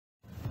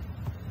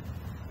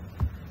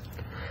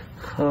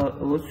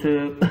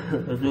Also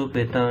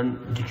Python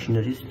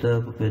dictionaries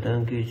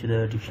Python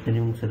dictionary.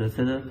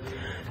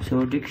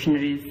 So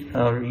dictionaries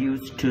are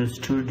used to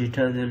store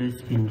data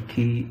values in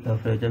key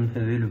for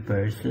example value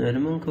pairs.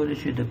 Among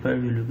college the pair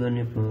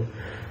value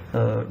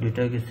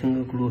data ke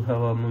single clue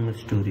how among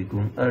story.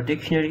 A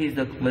dictionary is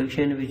a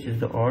collection which is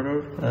the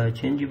order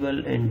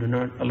changeable and do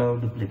not allow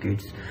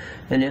duplicates.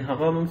 And a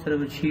among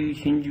sarabachi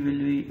changeable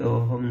we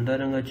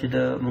hamdaranga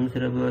chida among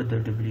saraba the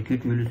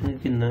duplicate values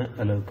can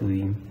allow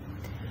kuim.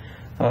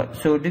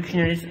 So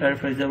dictionaries are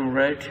for example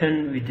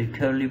written with the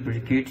curly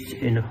brackets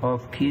and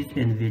half keys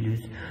and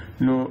values.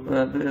 No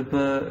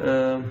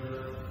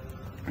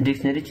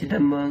dictionary chida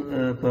mang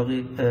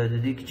pagi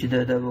the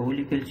chida da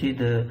wuli kelchi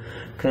the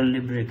curly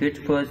bracket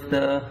first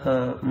the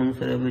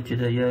munsara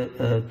chida ya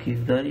keys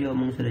dar ya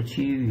munsara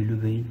chi will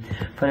be.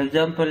 For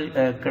example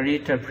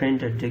create a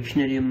print a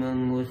dictionary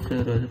among was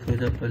for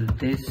example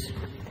this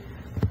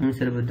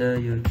munsara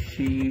bada your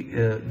chi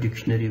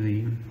dictionary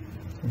be.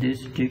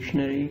 This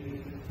dictionary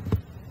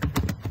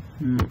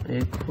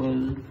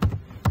equal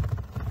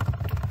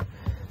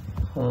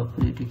half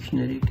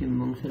dictionary के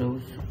मंगसरा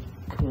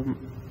उसका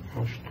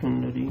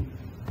dictionary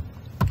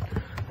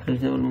for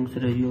example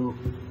मंगसरा यो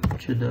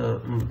चुदा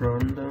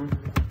brand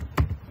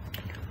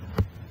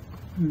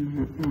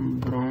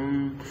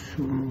शु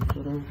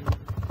मंगसरा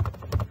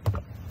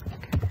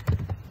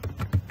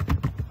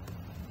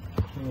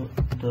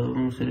दा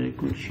मंगसरा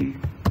कुछ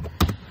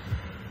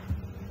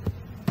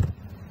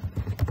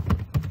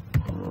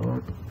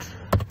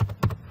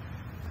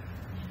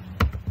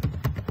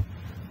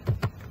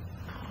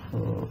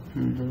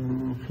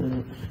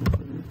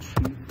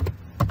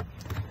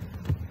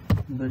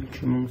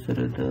بلکه من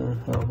سره د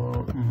هوا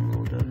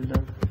مدل ده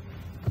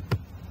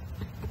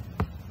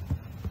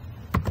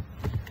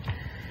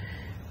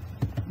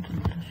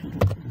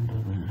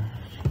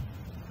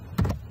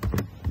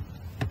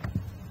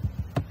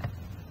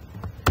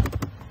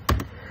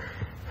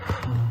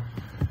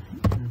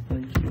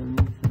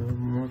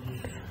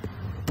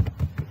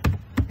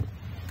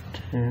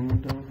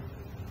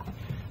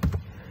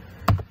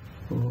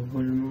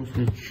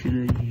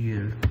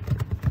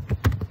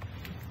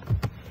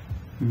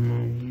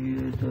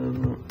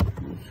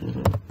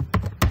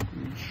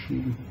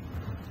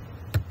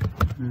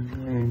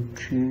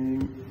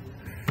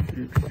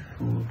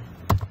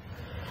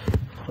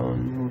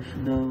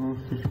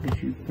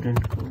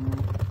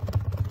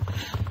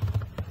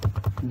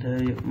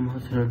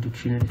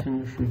dictionary संग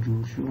शु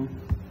जोशु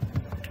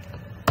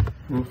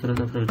मसरा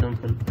for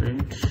example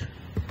print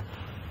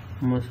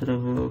मसरा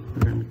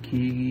print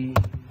की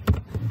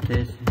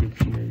this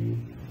dictionary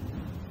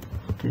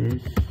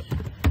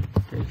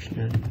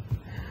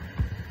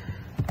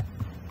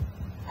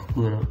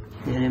पूरा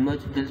यानी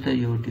मच दिलता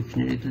यो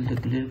dictionary दिलता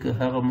clear का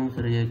हाँ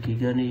मसरा या की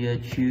गाने या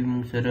ची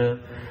मसरा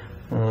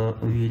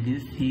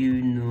values you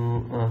know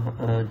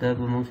that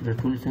amongst the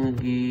tools in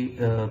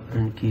the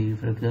print key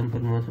for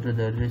example most of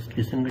the list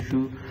listen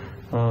to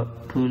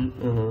tool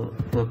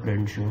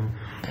print show.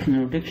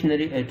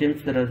 Dictionary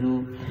items that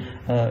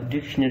are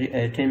dictionary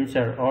items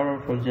are order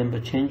for example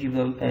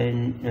changeable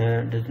and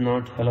does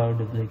not allow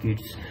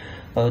duplicates.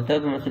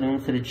 That مثلا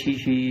مصر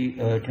شيء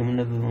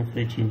تمنا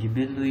بمصر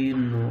changeable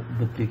no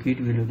duplicate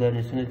will go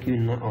نسنا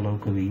كينا allow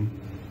كوي.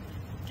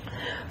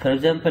 For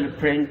example,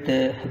 print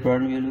the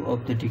brand value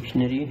of the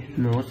dictionary.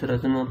 No, sir,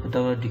 as I'm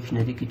put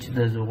dictionary, which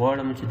does what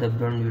I'm the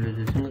brand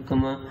value is a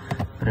comma,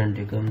 print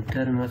a come.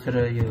 Term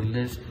masara, you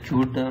list,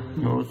 shoot the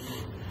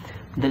notes.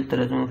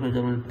 Delta, for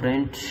example,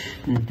 print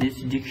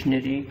this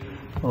dictionary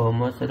or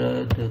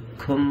masara the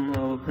come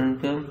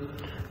print come.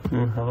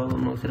 However,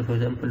 masara, for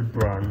example,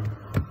 brand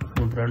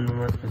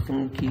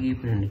masara key,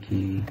 print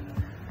key.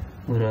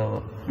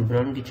 Or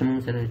brand kitchen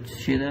masara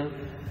shida.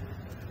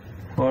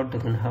 What the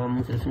can have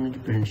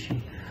masara print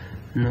sheet.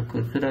 Na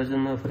cursor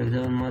azama for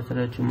example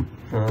masara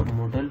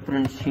model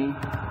print sheet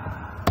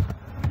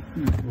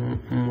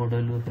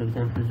model for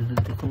example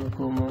judul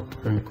comma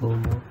print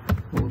comma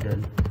model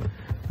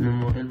na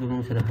model be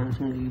masara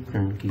hansangi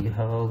print ki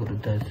hawa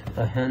grudas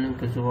ahyanan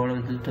ke zawala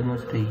dilta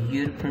masara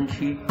year print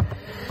sheet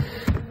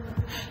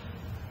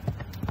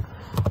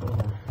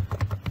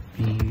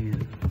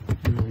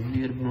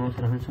year be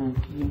masara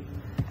hansangi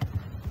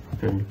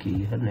print ki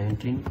har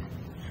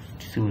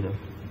 1960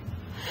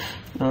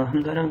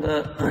 हम करेंगे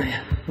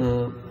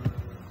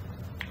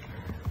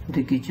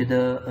देखिए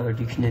चीज़ा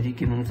dictionary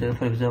के मंगसे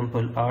for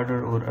example order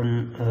or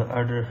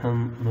order हम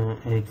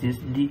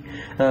exist दी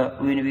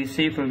when we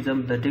say for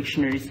example the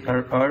dictionaries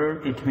are order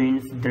it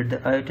means that the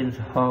items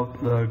have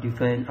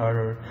defined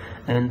order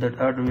and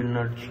that order will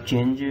not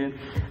change.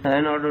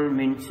 An order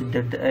means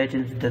that the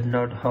items does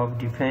not have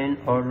defined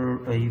order.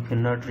 You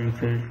cannot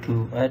refer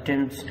to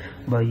items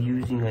by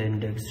using an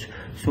index.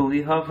 So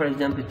we have for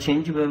example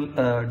changeable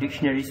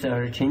dictionaries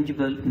are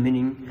changeable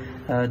meaning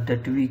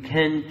that we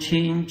can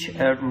change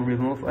or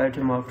remove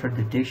item after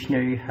the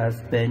dictionary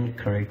has been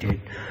created.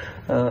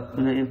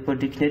 په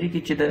ډکشنری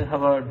کې چې د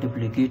هغه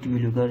ډوپلیکیټ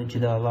ویلوګان چې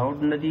دا الاؤډ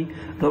نه دي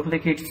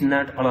duplicates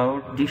not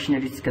allowed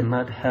dictionaries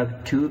cannot have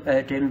two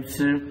items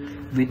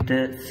with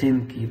the same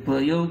key په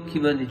یو کې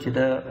باندې چې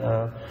دا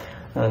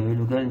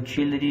ویلوګان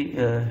چې لري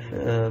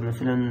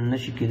مثلا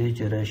نشي کېدی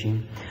چې راشي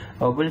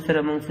او بل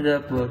سره موږ سره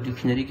په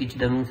ډکشنری کې چې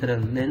دا موږ سره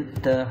لینث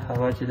ته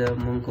هغه چې دا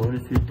موږ کولی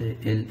شو د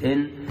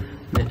LN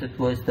میتھډ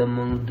واسطه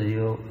موږ د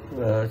یو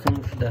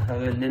څنګه چې د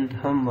هغه لینث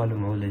هم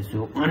معلومولی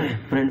شو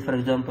print for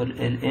example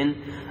LN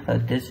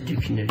this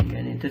dictionary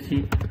یعنې داسې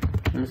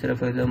موږ سره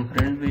for example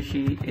print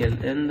وشي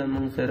LN د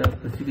موږ سره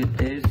پسې کې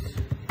this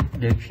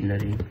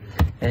dictionary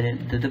یعنې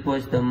د ده په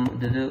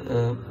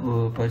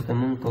واسطه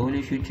موږ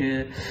کولی شو چې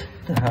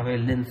د هغې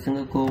لینث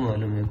څنګه کوو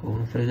معلوم یې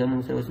کوو for example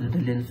موږ سره اوس د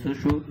لینث څه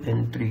شو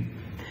N3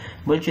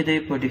 بل چې دی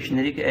په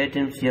ډکشنری کې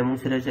items یا موږ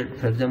سره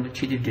for example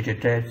چې د data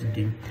types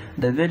دي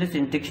the values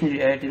in dictionary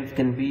items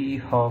can be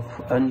of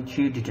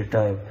any data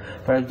type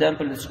for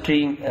example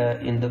string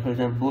in the for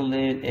example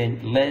boolean and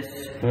less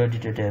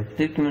data type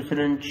دې کې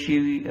مثلا چې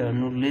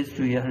نو list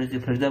یا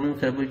for example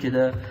سره بل چې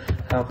دا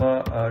هغه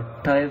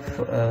type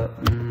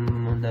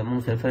دا موږ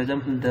سره for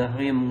example د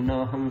هغې موږ نه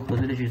هم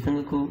ښودلی چې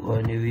څنګه کوو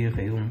نوې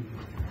ښیو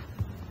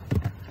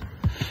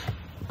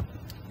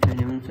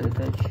یعنې موږ سره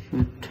دا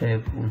should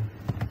type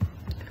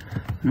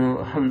نو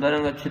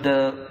همدارنګه چې د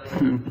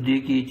دې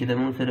کې چې د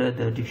موږ سره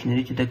د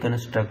ډکشنری چې د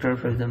کنسټرکټر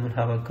فور ایگزامپل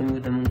هغه کوم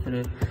د موږ سره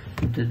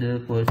د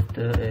پوسټ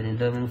یعنې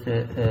دا موږ سره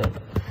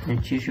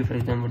چې شو فور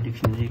ایگزامپل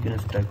ډکشنری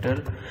کنسټرکټر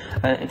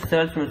it's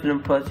also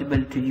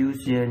possible to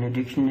use a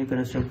dictionary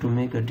constructor to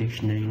make a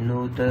dictionary نو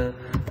د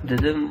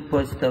دې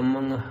پوسټ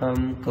موږ هم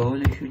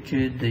کولی شو چې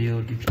د یو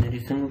ډکشنری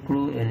څنګه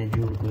کړو یعنې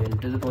جوړ کړو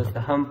د دې پوسټ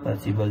هم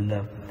پاسیبل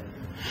ده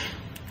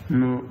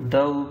نو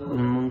دا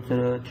موږ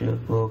سره چې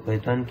په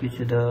پیتان کې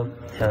چې د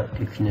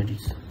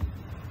ډکشنریز